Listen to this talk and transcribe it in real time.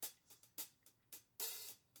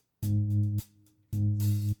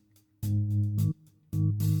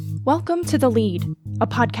Welcome to The Lead, a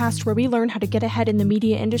podcast where we learn how to get ahead in the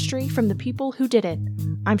media industry from the people who did it.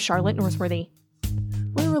 I'm Charlotte Norsworthy.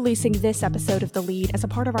 We're releasing this episode of The Lead as a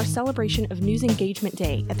part of our celebration of News Engagement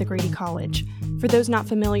Day at the Grady College. For those not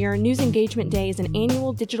familiar, News Engagement Day is an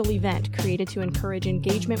annual digital event created to encourage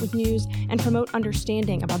engagement with news and promote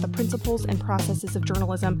understanding about the principles and processes of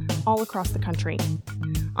journalism all across the country.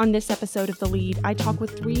 On this episode of The Lead, I talk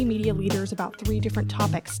with three media leaders about three different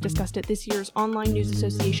topics discussed at this year's Online News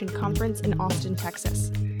Association conference in Austin,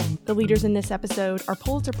 Texas. The leaders in this episode are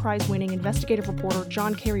Pulitzer Prize-winning investigative reporter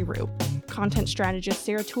John Carreyrou, content strategist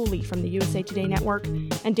Sarah Tuley from the USA Today Network,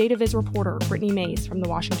 and data viz reporter Brittany Mayes from the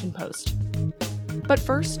Washington Post. But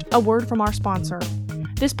first, a word from our sponsor.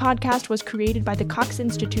 This podcast was created by the Cox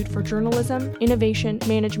Institute for Journalism, Innovation,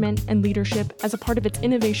 Management, and Leadership as a part of its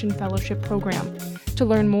Innovation Fellowship program. To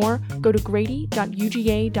learn more, go to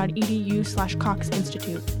grady.uga.edu/Cox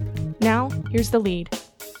Institute. Now, here's The Lead.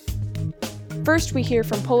 First, we hear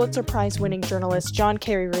from Pulitzer Prize-winning journalist John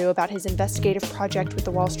Carreyrou about his investigative project with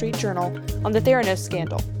the Wall Street Journal on the Theranos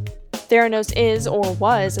scandal. Theranos is, or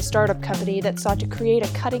was, a startup company that sought to create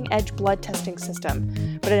a cutting-edge blood testing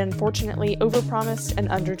system, but it unfortunately overpromised and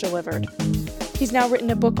underdelivered. He's now written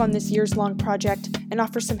a book on this years-long project and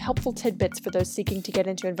offers some helpful tidbits for those seeking to get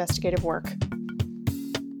into investigative work.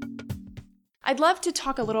 I'd love to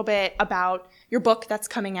talk a little bit about your book that's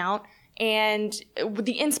coming out and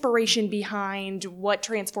the inspiration behind what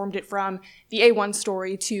transformed it from the A1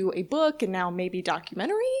 story to a book and now maybe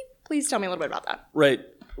documentary. Please tell me a little bit about that. Right.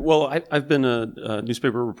 Well, I've been a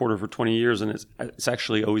newspaper reporter for 20 years, and it's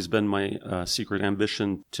actually always been my secret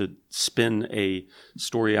ambition to spin a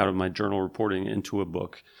story out of my journal reporting into a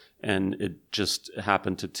book. And it just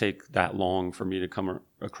happened to take that long for me to come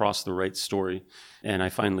across the right story. And I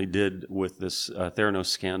finally did with this Theranos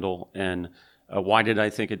scandal. And why did I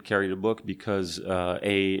think it carried a book? Because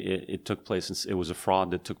it took place, it was a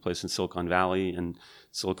fraud that took place in Silicon Valley, and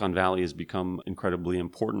Silicon Valley has become incredibly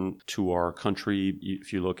important to our country.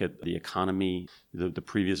 If you look at the economy, the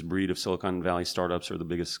previous breed of Silicon Valley startups are the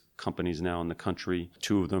biggest companies now in the country.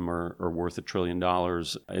 Two of them are worth $1 trillion.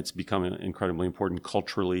 It's become incredibly important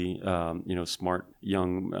culturally. Smart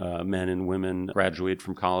young men and women graduate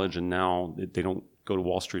from college, and now they don't go to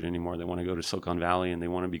Wall Street anymore. They want to go to Silicon Valley, and they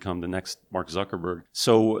want to become the next Mark Zuckerberg.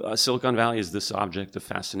 So Silicon Valley is this object of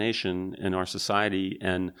fascination in our society.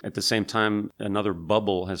 And at the same time, another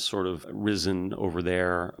bubble has sort of risen over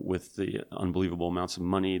there with the unbelievable amounts of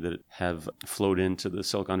money that have flowed into the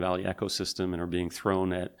Silicon Valley ecosystem and are being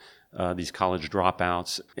thrown at these college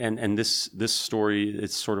dropouts. And this story,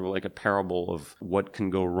 it's sort of like a parable of what can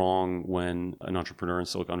go wrong when an entrepreneur in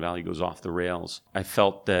Silicon Valley goes off the rails. I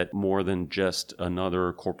felt that more than just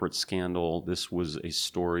another corporate scandal, this was a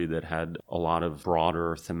story that had a lot of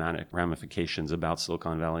broader thematic ramifications about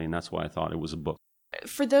Silicon Valley, and that's why I thought it was a book.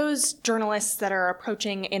 For those journalists that are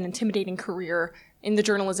approaching an intimidating career in the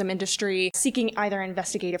journalism industry, seeking either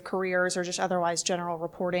investigative careers or just otherwise general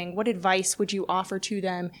reporting, what advice would you offer to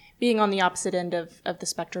them being on the opposite end of the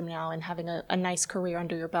spectrum now and having a nice career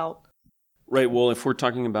under your belt? Right. Well, if we're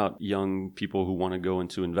talking about young people who want to go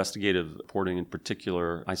into investigative reporting in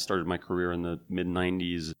particular, I started my career in the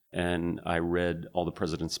mid-90s and I read All the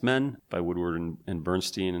President's Men by Woodward and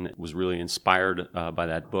Bernstein, and it was really inspired by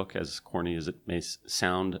that book, as corny as it may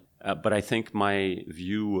sound. But I think my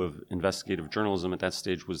view of investigative journalism at that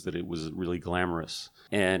stage was that it was really glamorous.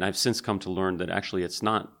 And I've since come to learn that actually it's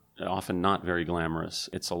often not very glamorous.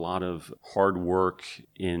 It's a lot of hard work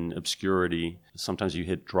in obscurity. Sometimes you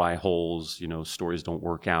hit dry holes, stories don't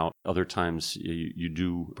work out. Other times you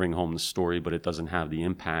do bring home the story, but it doesn't have the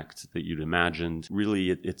impact that you'd imagined.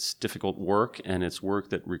 Really, it's difficult work, and it's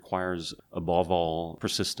work that requires, above all,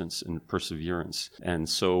 persistence and perseverance. And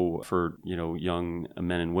so for, young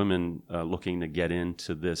men and women looking to get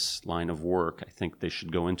into this line of work, I think they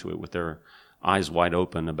should go into it with their eyes wide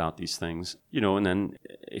open about these things, and then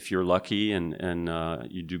if you're lucky and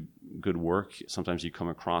you do good work, sometimes you come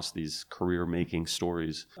across these career-making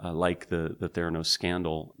stories like the Theranos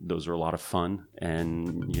scandal. Those are a lot of fun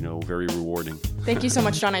and, very rewarding. Thank you so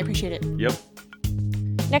much, John. I appreciate it. Yep.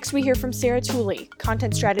 Next, we hear from Sarah Tuley,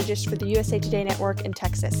 content strategist for the USA Today Network in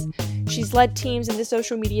Texas. She's led teams in the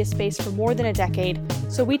social media space for more than a decade,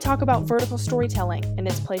 so we talk about vertical storytelling and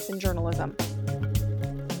its place in journalism.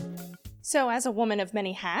 So as a woman of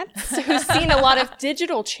many hats who's seen a lot of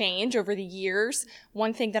digital change over the years,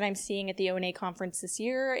 one thing that I'm seeing at the ONA conference this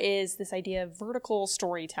year is this idea of vertical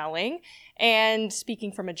storytelling. And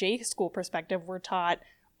speaking from a J school perspective, we're taught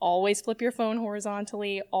always flip your phone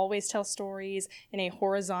horizontally, always tell stories in a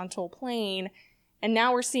horizontal plane. And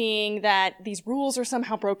now we're seeing that these rules are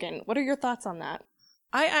somehow broken. What are your thoughts on that?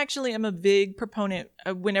 I actually am a big proponent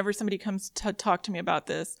whenever somebody comes to talk to me about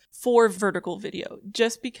this for vertical video,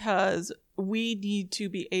 just because we need to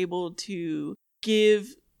be able to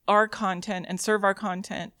give our content and serve our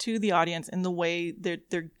content to the audience in the way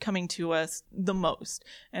they're coming to us the most.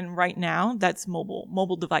 And right now, that's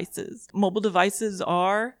mobile devices. Mobile devices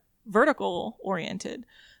are vertical oriented.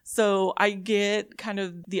 So I get kind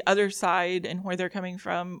of the other side and where they're coming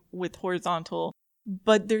from with horizontal,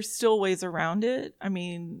 but there's still ways around it. I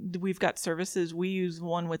mean, we've got services. We use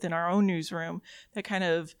one within our own newsroom that kind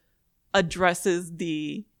of addresses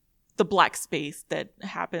the black space that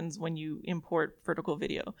happens when you import vertical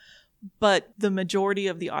video. But the majority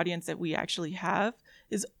of the audience that we actually have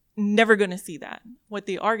is never going to see that. What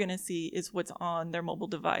they are going to see is what's on their mobile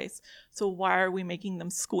device. So why are we making them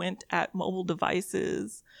squint at mobile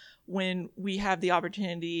devices when we have the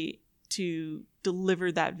opportunity to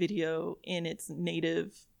deliver that video in its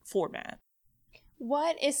native format?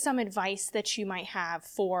 What is some advice that you might have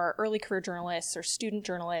for early career journalists or student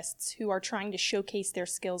journalists who are trying to showcase their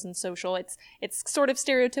skills in social? It's sort of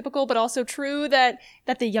stereotypical, but also true that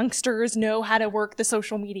the youngsters know how to work the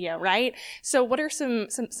social media, right? So what are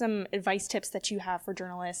some advice tips that you have for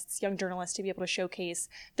journalists, young journalists, to be able to showcase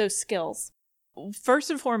those skills? First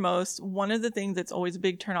and foremost, one of the things that's always a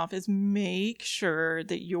big turnoff is make sure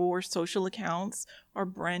that your social accounts are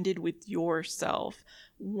branded with yourself.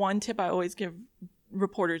 One tip I always give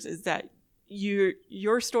reporters is that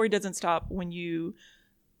your story doesn't stop when you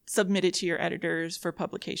submit it to your editors for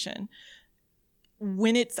publication.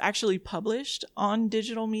 When it's actually published on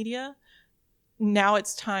digital media, now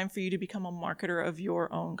it's time for you to become a marketer of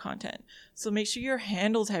your own content. So make sure your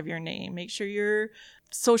handles have your name. Make sure your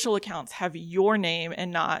social accounts have your name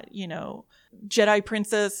and not, Jedi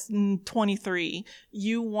Princess 23.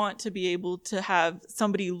 You want to be able to have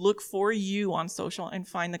somebody look for you on social and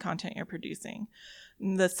find the content you're producing.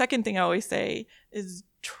 And the second thing I always say is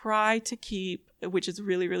try to keep, which is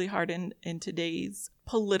really, really hard in today's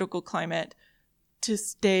political climate, to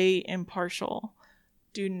stay impartial.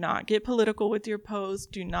 Do not get political with your posts.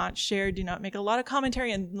 Do not share. Do not make a lot of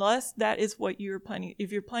commentary unless that is what you're planning.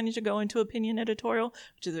 If you're planning to go into opinion editorial,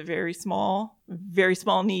 which is a very small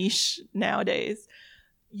niche nowadays,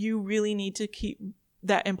 you really need to keep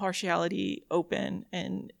that impartiality open.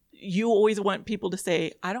 And you always want people to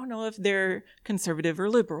say, I don't know if they're conservative or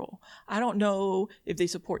liberal. I don't know if they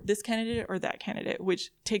support this candidate or that candidate,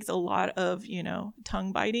 which takes a lot of,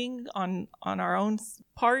 tongue biting on our own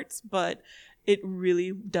parts, but it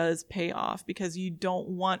really does pay off, because you don't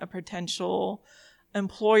want a potential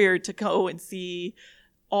employer to go and see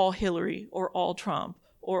all Hillary or all Trump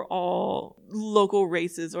or all local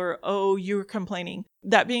races or, oh, you're complaining.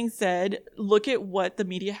 That being said, look at what the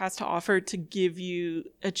media has to offer to give you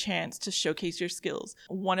a chance to showcase your skills.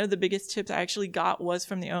 One of the biggest tips I actually got was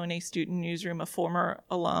from the ONA student newsroom, a former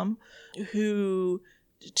alum who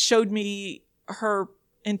showed me her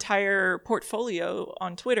entire portfolio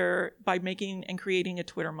on Twitter by making and creating a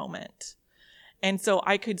Twitter moment. And so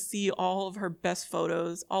I could see all of her best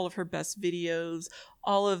photos, all of her best videos,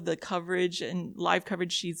 all of the coverage and live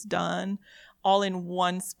coverage she's done, all in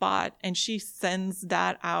one spot. And she sends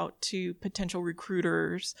that out to potential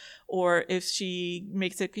recruiters, or if she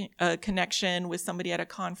makes a connection with somebody at a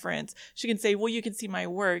conference, she can say, well, you can see my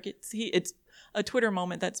work. It's a Twitter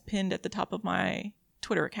moment that's pinned at the top of my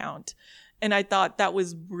Twitter account. And I thought that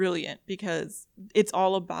was brilliant, because it's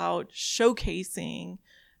all about showcasing,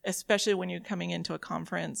 especially when you're coming into a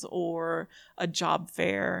conference or a job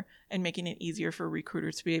fair, and making it easier for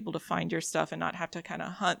recruiters to be able to find your stuff and not have to kind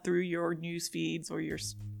of hunt through your news feeds or your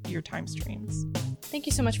time streams. Thank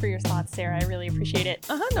you so much for your thoughts, Sarah. I really appreciate it.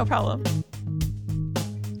 No problem.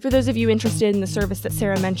 For those of you interested in the service that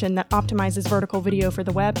Sarah mentioned that optimizes vertical video for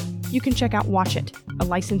the web, you can check out Watch It, a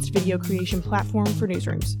licensed video creation platform for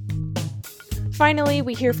newsrooms. Finally,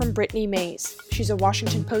 we hear from Brittany Mayes. She's a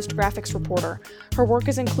Washington Post graphics reporter. Her work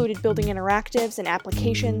has included building interactives and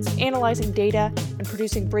applications, analyzing data, and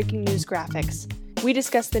producing breaking news graphics. We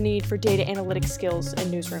discuss the need for data analytics skills in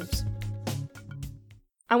newsrooms.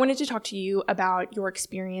 I wanted to talk to you about your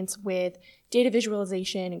experience with data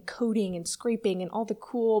visualization and coding and scraping and all the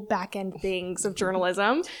cool back-end things of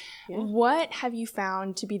journalism. Yeah. What have you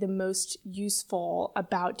found to be the most useful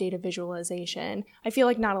about data visualization? I feel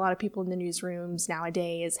like not a lot of people in the newsrooms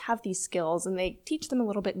nowadays have these skills, and they teach them a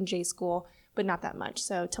little bit in J-School, but not that much.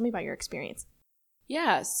 So tell me about your experience.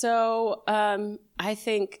 Yeah, so I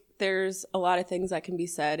think there's a lot of things that can be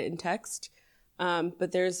said in text.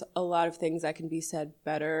 But there's a lot of things that can be said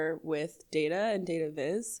better with data and data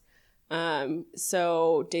viz.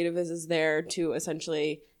 So data viz is there to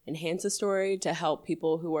essentially enhance a story, to help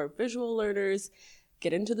people who are visual learners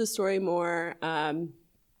get into the story more.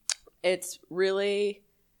 It's really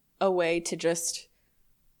a way to just,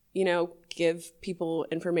 give people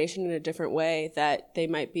information in a different way that they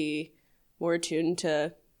might be more attuned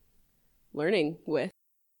to learning with.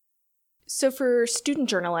 So for student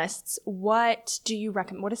journalists, what do you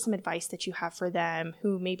recommend? What is some advice that you have for them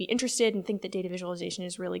who may be interested and think that data visualization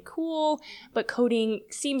is really cool, but coding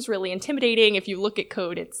seems really intimidating? If you look at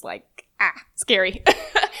code, it's like, scary.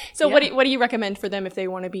 So what do you recommend for them if they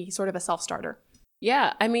want to be sort of a self-starter?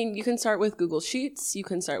 Yeah, I mean, you can start with Google Sheets. You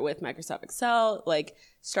can start with Microsoft Excel.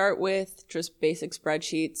 Start with just basic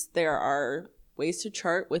spreadsheets. There are ways to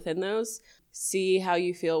chart within those. See how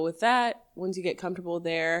you feel with that. Once you get comfortable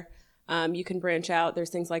there, you can branch out.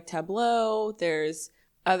 There's things like Tableau. There's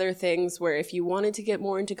other things where if you wanted to get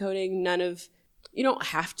more into coding, you don't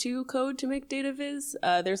have to code to make data viz.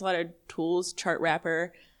 There's a lot of tools, Chart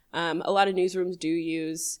Wrapper. A lot of newsrooms do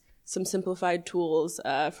use some simplified tools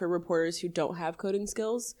for reporters who don't have coding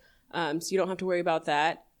skills. So you don't have to worry about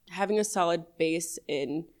that. Having a solid base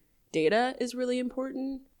in data is really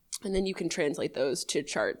important. And then you can translate those to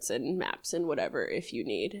charts and maps and whatever if you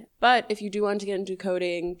need. But if you do want to get into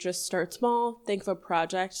coding, just start small. Think of a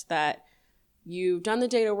project that you've done the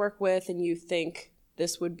data work with and you think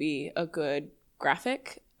this would be a good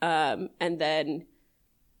graphic. And then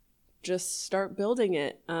just start building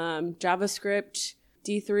it. JavaScript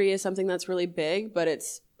D3 is something that's really big, but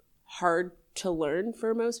it's hard to learn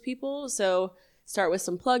for most people. So start with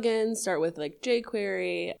some plugins, start with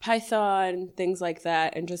jQuery, Python, things like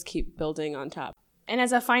that, and just keep building on top. And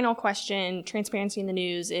as a final question, transparency in the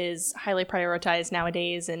news is highly prioritized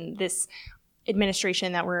nowadays in this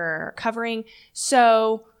administration that we're covering.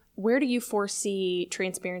 So where do you foresee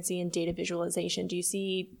transparency in data visualization? Do you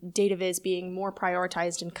see data viz being more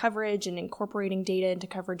prioritized in coverage and incorporating data into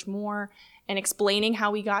coverage more and explaining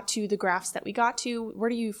how we got to the graphs that we got to? Where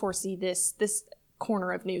do you foresee this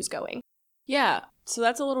corner of news going? Yeah, so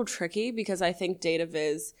that's a little tricky because I think data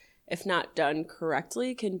viz, if not done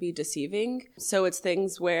correctly, can be deceiving. So it's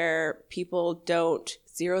things where people don't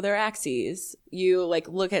zero their axes. You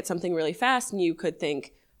look at something really fast and you could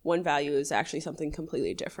think one value is actually something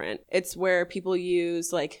completely different. It's where people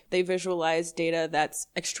use, they visualize data that's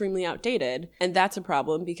extremely outdated. And that's a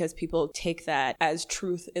problem because people take that as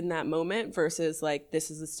truth in that moment versus this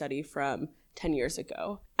is a study from 10 years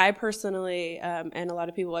ago. I personally, and a lot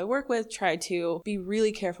of people I work with, try to be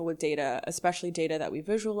really careful with data, especially data that we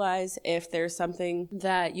visualize. If there's something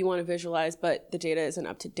that you want to visualize, but the data isn't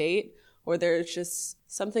up to date, or there's just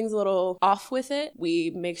something's a little off with it,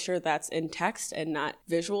 we make sure that's in text and not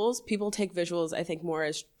visuals. People take visuals, I think, more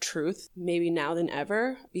as truth, maybe now than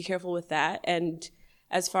ever. Be careful with that. And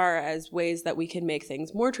as far as ways that we can make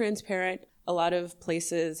things more transparent, a lot of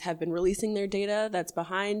places have been releasing their data that's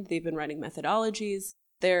behind. They've been writing methodologies.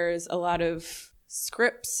 There's a lot of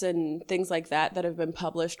scripts and things like that have been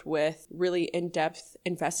published with really in-depth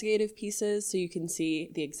investigative pieces so you can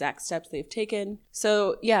see the exact steps they've taken.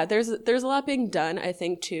 So yeah, there's a lot being done, I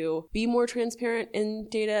think, to be more transparent in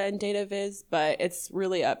data and data viz, but it's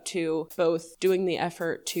really up to both doing the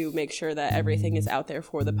effort to make sure that everything is out there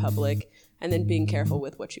for the public and then being careful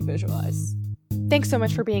with what you visualize. Thanks so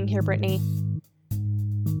much for being here, Brittany.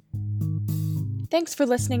 Thanks for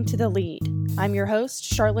listening to The Lead. I'm your host,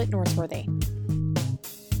 Charlotte Norsworthy.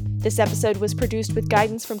 This episode was produced with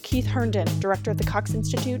guidance from Keith Herndon, director of the Cox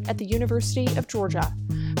Institute at the University of Georgia.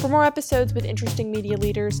 For more episodes with interesting media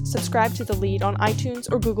leaders, subscribe to The Lead on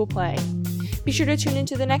iTunes or Google Play. Be sure to tune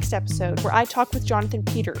into the next episode where I talk with Jonathan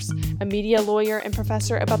Peters, a media lawyer and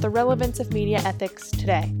professor, about the relevance of media ethics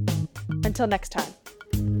today. Until next time.